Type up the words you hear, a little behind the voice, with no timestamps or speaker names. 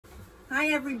Hi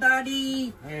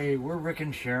everybody. Hey, we're Rick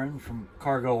and Sharon from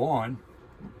Cargo On.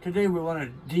 Today we want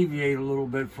to deviate a little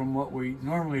bit from what we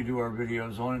normally do our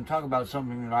videos on and talk about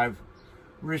something that I've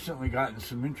recently gotten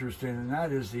some interest in, and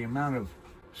that is the amount of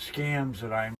scams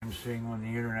that I'm seeing on the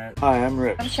internet. Hi, I'm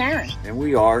Rick. I'm Sharon. And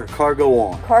we are Cargo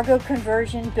On. Cargo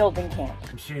Conversion Building Camp.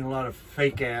 I'm seeing a lot of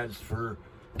fake ads for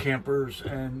campers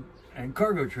and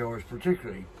cargo trailers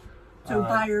particularly. So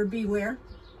buyer beware.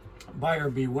 Buyer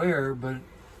beware, but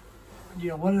you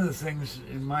know, one of the things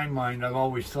in my mind, I've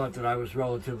always thought that I was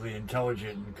relatively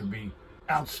intelligent and could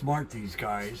outsmart these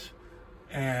guys.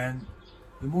 And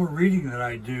the more reading that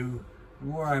I do, the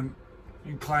more I'm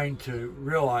inclined to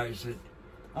realize that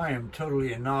I am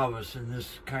totally a novice in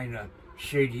this kind of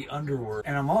shady underworld.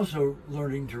 And I'm also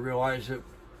learning to realize that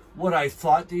what I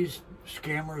thought these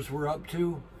scammers were up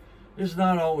to is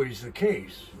not always the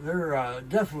case. They're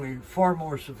definitely far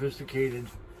more sophisticated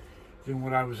than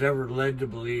what I was ever led to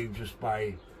believe just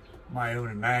by my own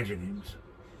imaginings.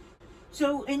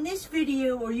 So in this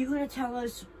video, are you going to tell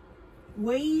us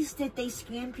ways that they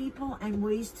scam people and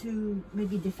ways to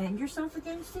maybe defend yourself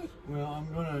against it? Well,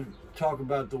 I'm going to talk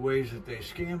about the ways that they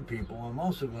scam people. I'm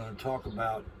also going to talk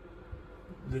about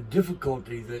the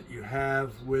difficulty that you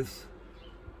have with,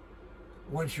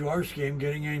 once you are scammed,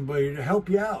 getting anybody to help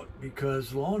you out,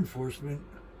 because law enforcement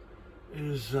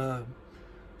is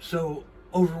so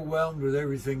overwhelmed with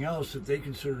everything else that they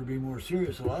consider to be more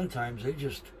serious. A lot of times they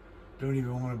just don't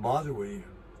even want to bother with you.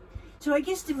 So I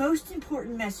guess the most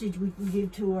important message we can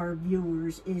give to our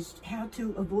viewers is how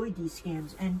to avoid these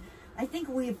scams. And I think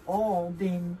we've all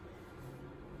been,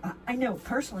 I know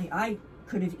personally, I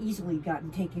could have easily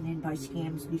gotten taken in by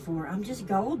scams before. I'm just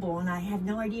gullible and I have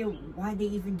no idea why they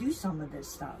even do some of this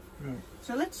stuff. Right.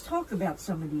 So let's talk about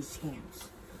some of these scams.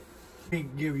 Let me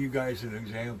give you guys an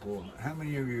example. How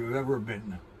many of you have ever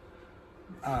been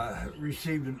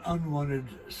received an unwanted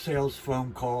sales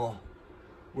phone call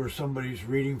where somebody's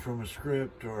reading from a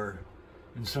script, or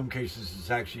in some cases it's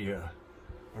actually a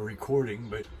recording?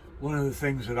 But one of the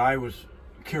things that I was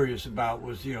curious about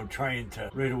was, you know, trying to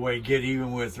right away get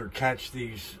even with or catch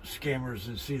these scammers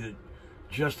and see that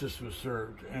justice was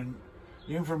served. And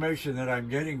the information that I'm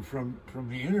getting from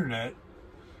the internet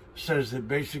says that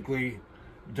basically,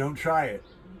 don't try it.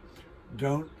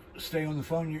 Don't stay on the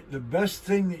phone. The best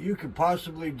thing that you could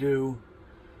possibly do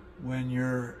when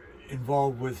you're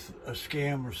involved with a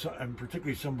scam, and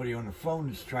particularly somebody on the phone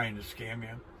that's trying to scam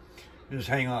you, is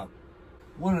hang up.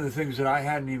 One of the things that I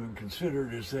hadn't even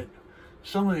considered is that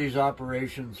some of these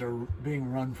operations are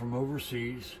being run from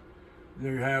overseas.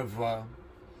 They have,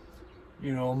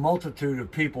 you know, a multitude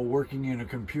of people working in a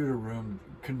computer room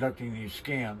conducting these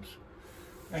scams.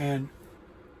 And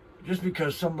just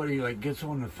because somebody gets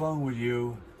on the phone with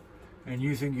you and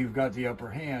you think you've got the upper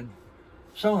hand,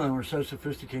 some of them are so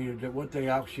sophisticated that what they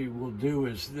actually will do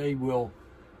is they will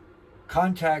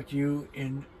contact you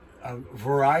in a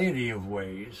variety of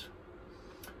ways.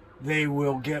 They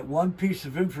will get one piece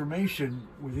of information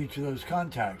with each of those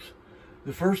contacts.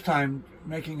 The first time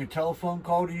making a telephone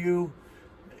call to you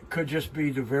could just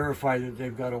be to verify that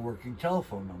they've got a working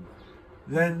telephone number.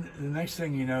 Then the next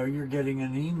thing you know, you're getting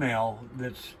an email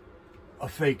that's a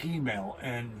fake email,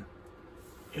 and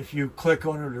if you click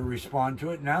on it to respond to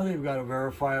it, now they've got a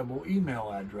verifiable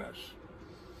email address.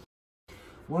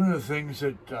 One of the things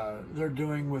that they're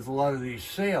doing with a lot of these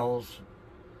sales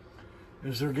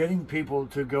is they're getting people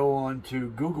to go on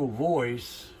to Google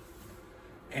Voice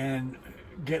and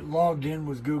get logged in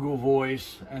with Google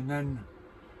Voice, and then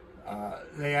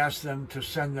they ask them to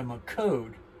send them a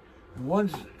code.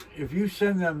 And if you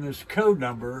send them this code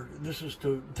number, this is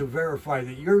to verify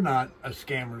that you're not a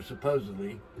scammer,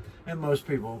 supposedly. And most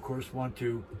people, of course, want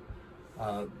to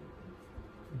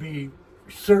be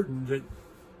certain that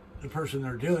the person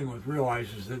they're dealing with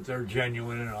realizes that they're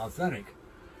genuine and authentic.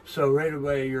 So right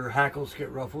away, your hackles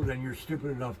get ruffled and you're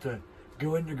stupid enough to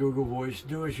go into Google Voice,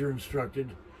 do as you're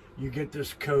instructed. You get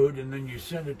this code and then you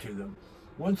send it to them.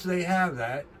 Once they have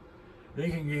that, they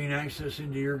can gain access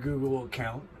into your Google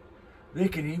account. They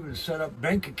can even set up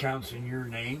bank accounts in your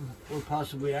name or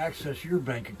possibly access your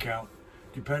bank account,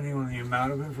 depending on the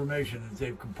amount of information that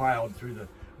they've compiled through the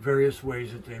various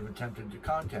ways that they've attempted to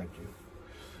contact you.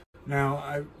 Now,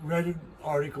 I read an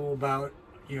article about,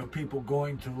 you know, people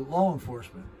going to law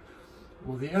enforcement.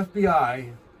 Well, the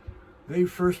FBI,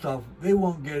 first off, they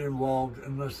won't get involved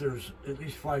unless there's at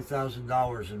least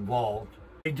 $5,000 involved.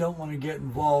 They don't want to get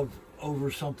involved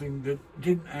over something that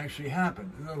didn't actually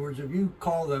happen. In other words, if you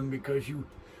call them because you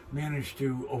managed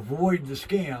to avoid the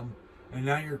scam and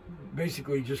now you're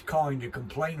basically just calling to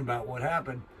complain about what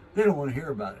happened, they don't want to hear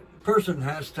about it. The person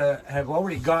has to have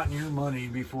already gotten your money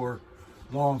before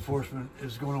law enforcement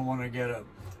is going to want to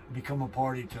become a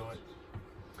party to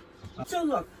it. So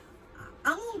look,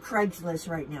 I'm on Craigslist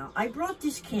right now. I brought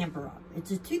this camper up.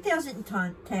 It's a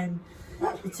 2010.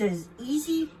 It says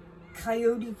Easy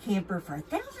Coyote camper for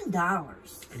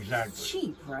 $1,000. Exactly. It's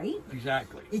cheap, right?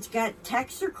 Exactly. It's got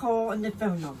text or call and the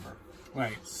phone number.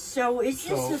 Right. So is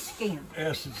this a scam?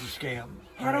 Yes, it's a scam.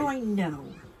 How do I know?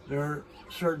 There are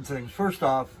certain things. First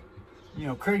off, you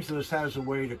know, Craigslist has a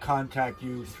way to contact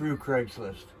you through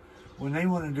Craigslist. When they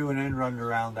want to do an end run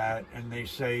around that, and they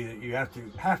say that you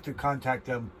have to contact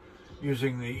them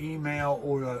using the email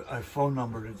or a phone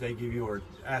number that they give you, or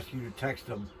ask you to text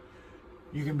them,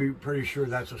 you can be pretty sure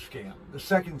that's a scam. The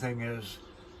second thing is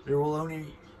there will only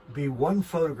be one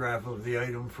photograph of the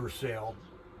item for sale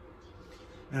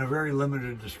and a very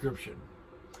limited description.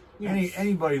 Yes.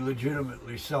 Anybody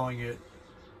legitimately selling it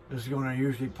is going to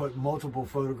usually put multiple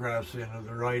photographs in of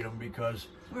their item because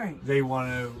they want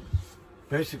to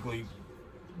basically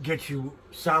get you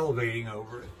salivating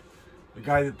over it. The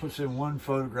guy that puts in one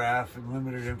photograph and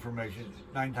limited information,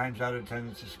 9 times out of 10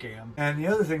 it's a scam. And the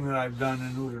other thing that I've done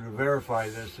in order to verify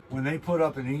this, when they put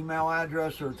up an email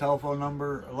address or a telephone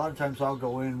number, a lot of times I'll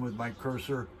go in with my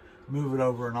cursor, move it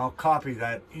over, and I'll copy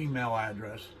that email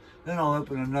address. Then I'll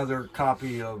open another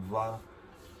copy of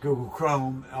Google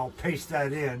Chrome, I'll paste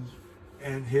that in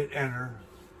and hit enter,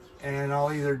 and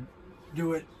I'll either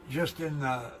do it just in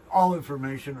all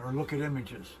information or look at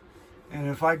images. And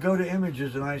if I go to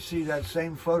images and I see that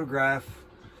same photograph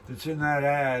that's in that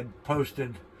ad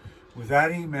posted with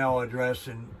that email address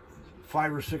in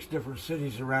 5 or 6 different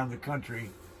cities around the country,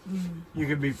 you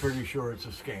can be pretty sure it's a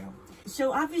scam.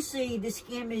 So obviously the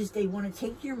scam is they want to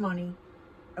take your money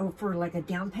for like a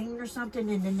down payment or something,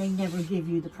 and then they never give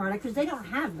you the product because they don't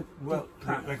have the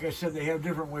product. Like I said, they have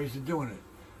different ways of doing it.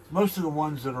 Most of the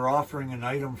ones that are offering an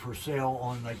item for sale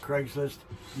on like Craigslist,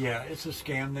 yeah, it's a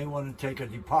scam. They want to take a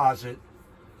deposit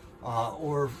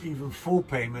or even full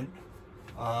payment,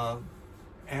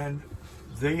 and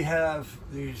they have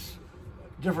these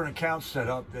different accounts set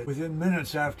up that within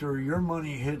minutes after your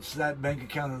money hits that bank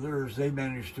account of theirs, they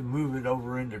manage to move it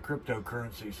over into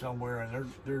cryptocurrency somewhere,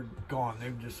 and they're gone.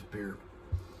 They've disappeared.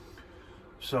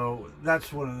 So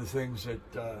that's one of the things that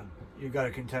you got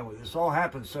to contend with. This all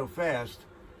happens so fast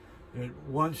that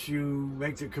once you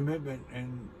make the commitment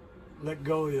and let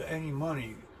go of any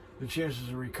money, the chances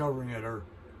of recovering it are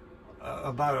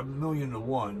about 1,000,000 to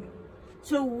 1.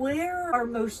 So where are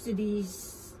most of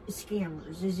these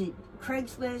scammers? Is it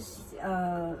Craigslist,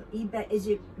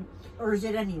 eBay, or is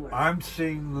it anywhere? I'm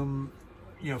seeing them,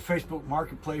 you know, Facebook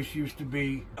Marketplace used to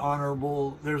be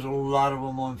honorable. There's a lot of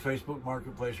them on Facebook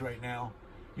Marketplace right now.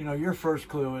 You know, your first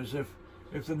clue is if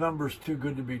the number's too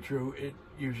good to be true, it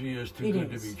usually is too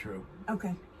good to be true.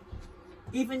 Okay.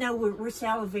 Even though we're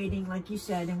salivating, like you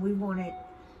said, and we want it,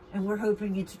 and we're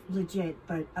hoping it's legit,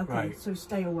 but okay, so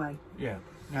stay away. Yeah.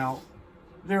 Now,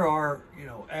 there are, you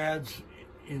know, ads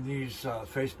in these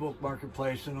Facebook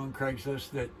Marketplace and on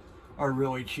Craigslist that are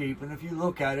really cheap, and if you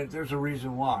look at it, there's a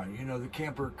reason why. You know, the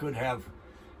camper could have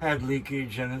had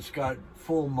leakage, and it's got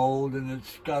full mold, and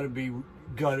it's got to be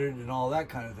gutted and all that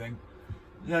kind of thing.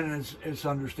 Then it's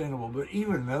understandable. But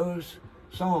even those,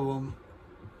 some of them,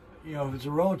 you know, if it's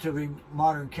a relatively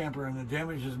modern camper and the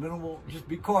damage is minimal, just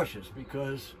be cautious,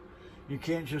 because you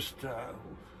can't just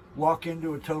walk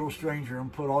into a total stranger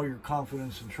and put all your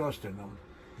confidence and trust in them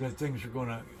that things are going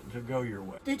to go your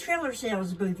way. The trailer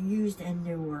sales, both used and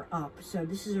new, are up, so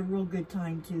this is a real good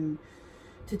time to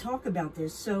talk about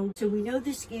this. So we know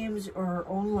the scams are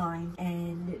online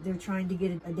and they're trying to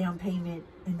get a down payment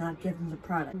and not give them the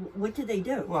product. What do they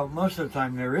do? Well, most of the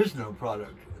time there is no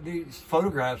product. These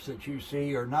photographs that you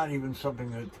see are not even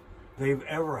something that they've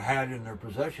ever had in their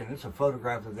possession. It's a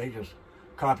photograph that they just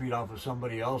copied off of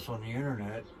somebody else on the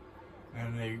internet,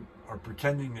 and they are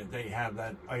pretending that they have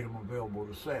that item available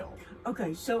to sale.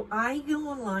 Okay, so I go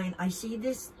online, I see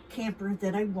this camper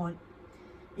that I want.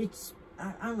 It's,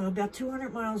 I don't know, about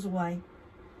 200 miles away.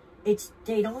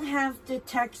 They don't have the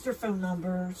text or phone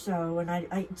number, so, and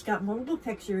it's got multiple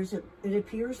pictures. It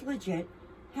appears legit.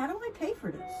 How do I pay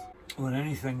for this? When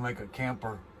anything like a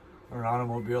camper or an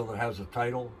automobile that has a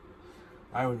title,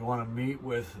 I would want to meet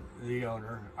with the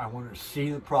owner. I want to see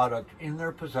the product in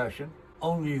their possession.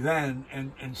 Only then,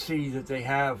 and see that they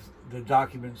have the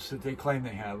documents that they claim they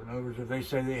have. In other words, if they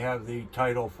say they have the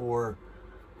title for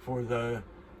the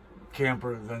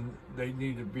camper, then they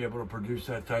need to be able to produce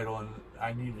that title, and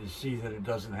I need to see that it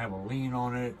doesn't have a lien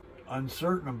on it.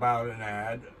 Uncertain about an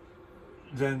ad,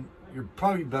 then you're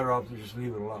probably better off to just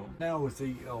leave it alone. Now with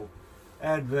the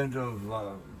advent of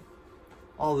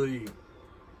all the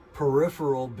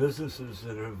peripheral businesses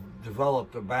that have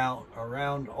developed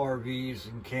around RVs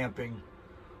and camping.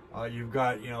 You've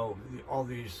got, you know, all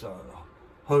these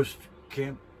host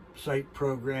campsite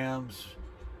programs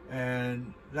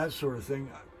and that sort of thing.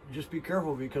 Just be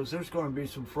careful, because there's going to be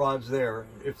some frauds there,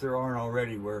 if there aren't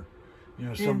already, where, you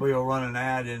know, somebody will run an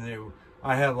ad and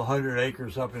I have 100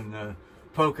 acres up in the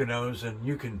Poconos and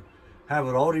you can have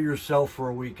it all to yourself for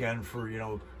a weekend for, you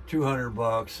know,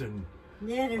 $200. And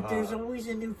yeah, there's always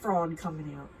a new fraud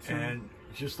coming out. So. And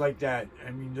just like that,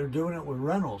 I mean, they're doing it with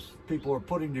rentals. People are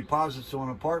putting deposits on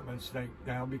apartments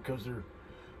now because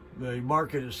the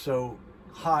market is so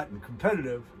hot and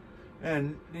competitive,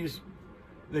 and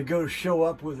they go to show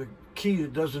up with a key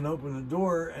that doesn't open the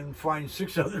door and find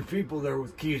 6 other people there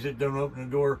with keys that don't open the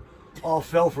door, all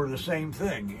fell for the same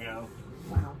thing, you know.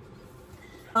 Wow.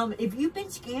 If you've been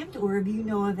scammed, or if you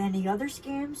know of any other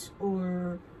scams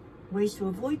or ways to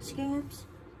avoid scams,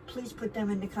 please put them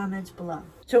in the comments below.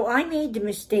 So I made the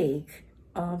mistake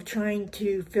of trying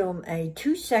to film a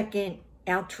 2-second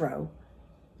outro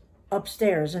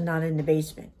upstairs and not in the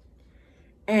basement.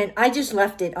 And I just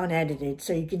left it unedited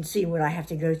so you can see what I have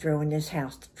to go through in this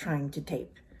house trying to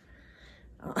tape.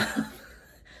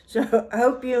 So I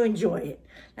hope you enjoy it.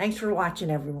 Thanks for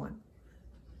watching, everyone.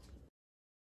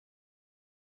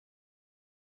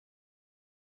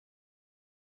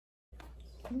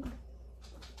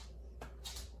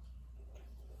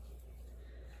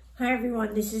 Hi,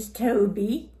 everyone. This is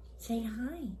Toby. Say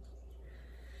hi.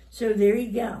 So there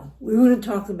you go. We're going to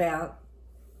talk about,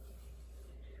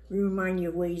 we remind you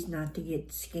of ways not to get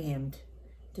scammed.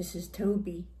 This is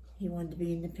Toby. He wanted to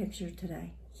be in the picture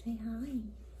today. Say hi.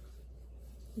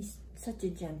 He's such a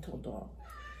gentle dog.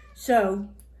 So,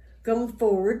 going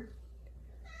forward,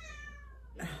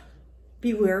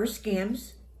 beware of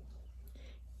scams.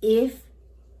 If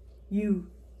you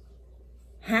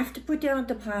have to put down a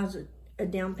deposit, a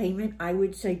down payment, I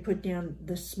would say put down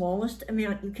the smallest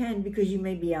amount you can, because you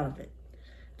may be out of it.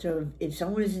 So if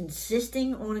someone is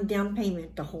insisting on a down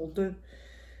payment to hold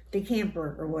the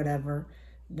camper or whatever,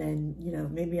 then, you know,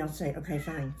 maybe I'll say, okay,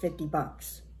 fine,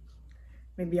 $50.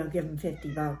 Maybe I'll give them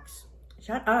 $50.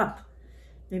 Shut up.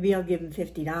 Maybe I'll give them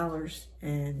 $50,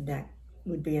 and that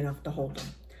would be enough to hold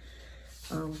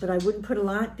them. But I wouldn't put a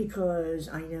lot, because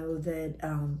I know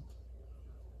that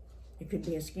it could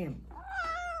be a scam.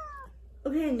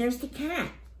 Okay, and there's the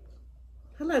cat.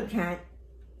 Hello, cat.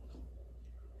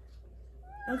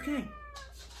 Okay.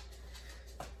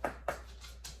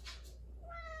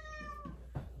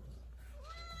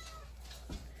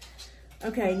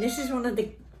 Okay, and this is one of the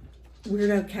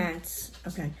weirdo cats.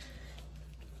 Okay.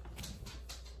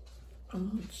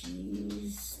 Oh,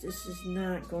 jeez. This is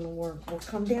not going to work. Well,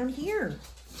 come down here.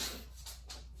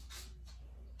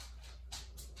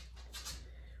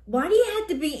 Why do you have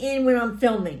to be in when I'm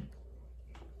filming?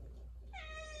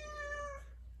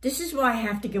 This is why I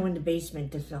have to go in the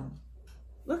basement to film.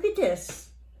 Look at this.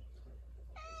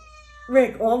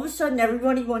 Rick, all of a sudden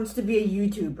everybody wants to be a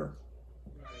YouTuber.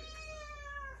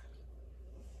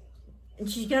 And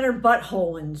she's got her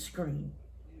butthole in the screen.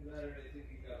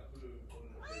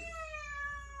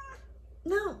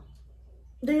 No.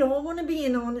 They all want to be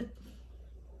in on it.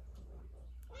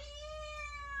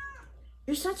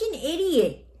 You're such an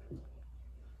idiot.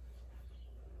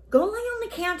 Go lay on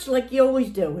the couch like you always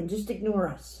do and just ignore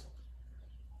us.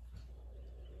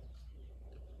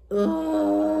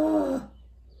 Ugh.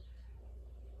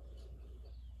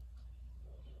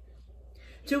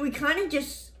 So we kind of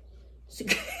just,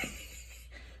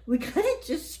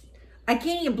 I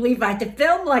can't even believe I had to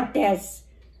film like this.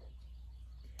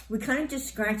 We kind of just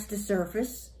scratched the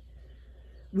surface.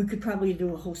 We could probably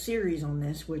do a whole series on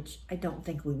this, which I don't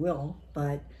think we will,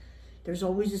 but there's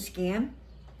always a scam.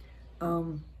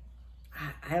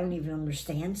 I don't even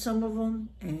understand some of them,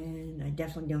 and I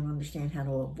definitely don't understand how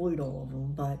to avoid all of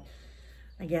them, but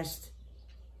I guess,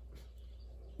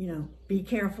 you know, be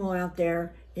careful out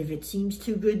there. If it seems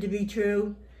too good to be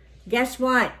true, guess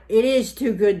what? It is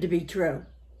too good to be true.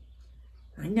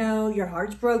 I know your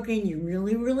heart's broken. You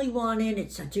really, really want it.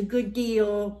 It's such a good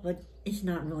deal, but it's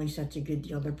not really such a good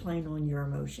deal. They're playing on your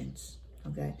emotions,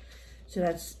 okay? So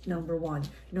that's number one.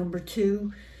 Number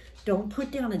two, don't put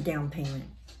down a down payment,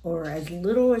 or as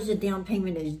little as a down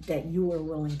payment is that you are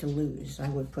willing to lose, I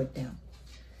would put down.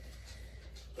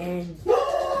 And,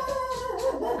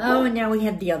 oh, and now we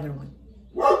have the other one.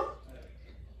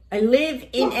 I live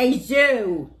in a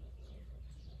zoo.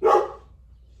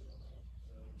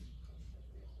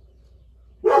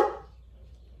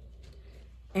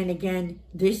 And again,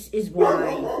 this is why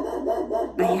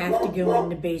I have to go in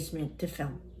the basement to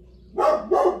film.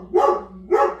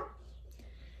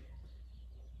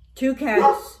 2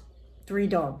 cats 3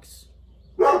 dogs.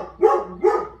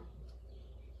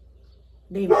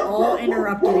 They've all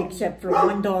interrupted except for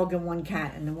 1 dog and 1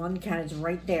 cat. And the 1 cat is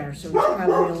right there, so it's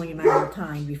probably only a matter of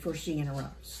time before she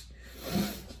interrupts.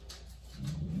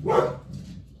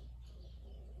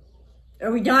 Are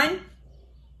we done?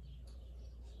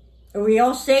 Are we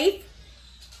all safe?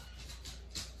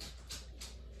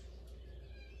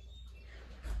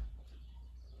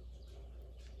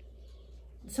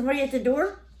 Somebody at the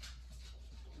door?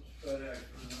 FedEx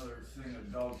for another thing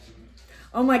of dog food.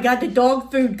 Oh my God, the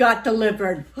dog food got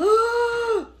delivered.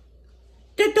 The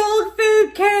dog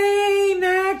food came,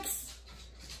 Max.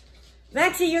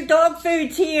 Maxie, your dog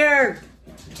food's here.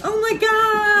 Oh my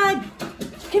God.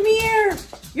 Come here.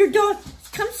 Your dog,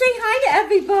 come say hi to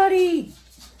everybody.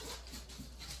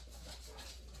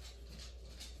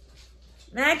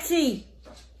 Maxie.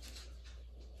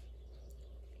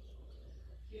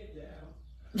 Get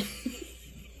down.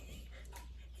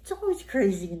 It's always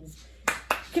crazy.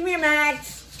 Come here,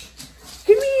 Max.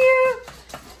 Come here.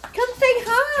 Come say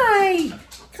hi.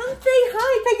 Come say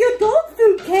hi that your dog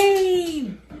food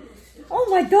came. Oh,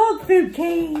 my dog food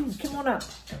came. Come on up.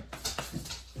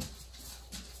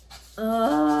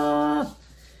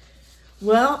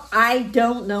 Well, I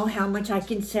don't know how much I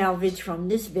can salvage from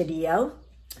this video.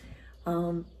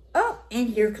 Oh, and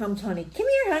here comes Honey. Come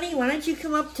here, Honey. Why don't you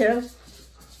come up too?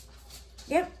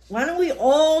 Yep. Why don't we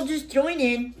all just join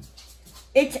in?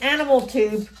 It's Animal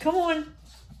Tube. Come on.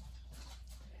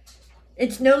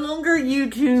 It's no longer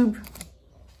YouTube.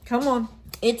 Come on.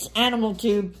 It's Animal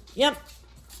Tube. Yep.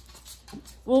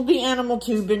 We'll be animal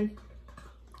tubing.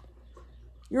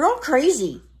 You're all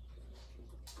crazy.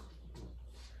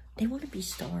 They want to be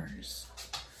stars.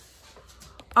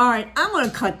 Alright, I'm going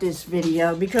to cut this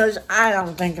video because I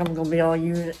don't think I'm going to be able to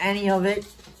use any of it.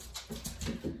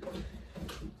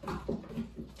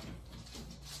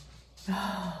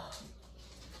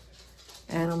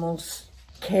 Animals,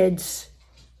 kids,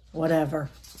 whatever.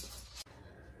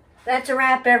 That's a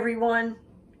wrap, everyone.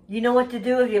 You know what to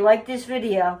do if you like this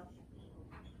video.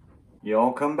 You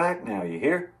all come back now, you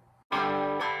hear?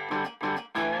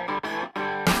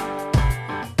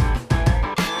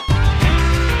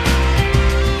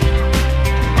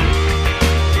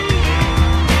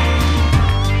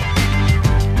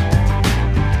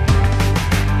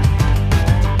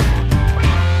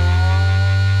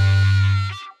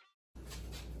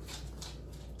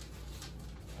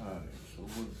 So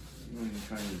what are you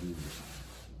trying to do?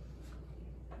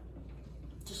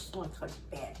 Just look like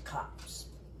bad cops.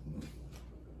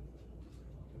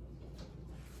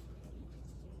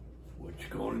 What you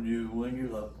gonna do when your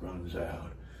luck runs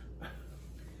out?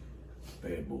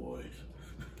 Bad boys.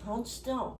 Hold still.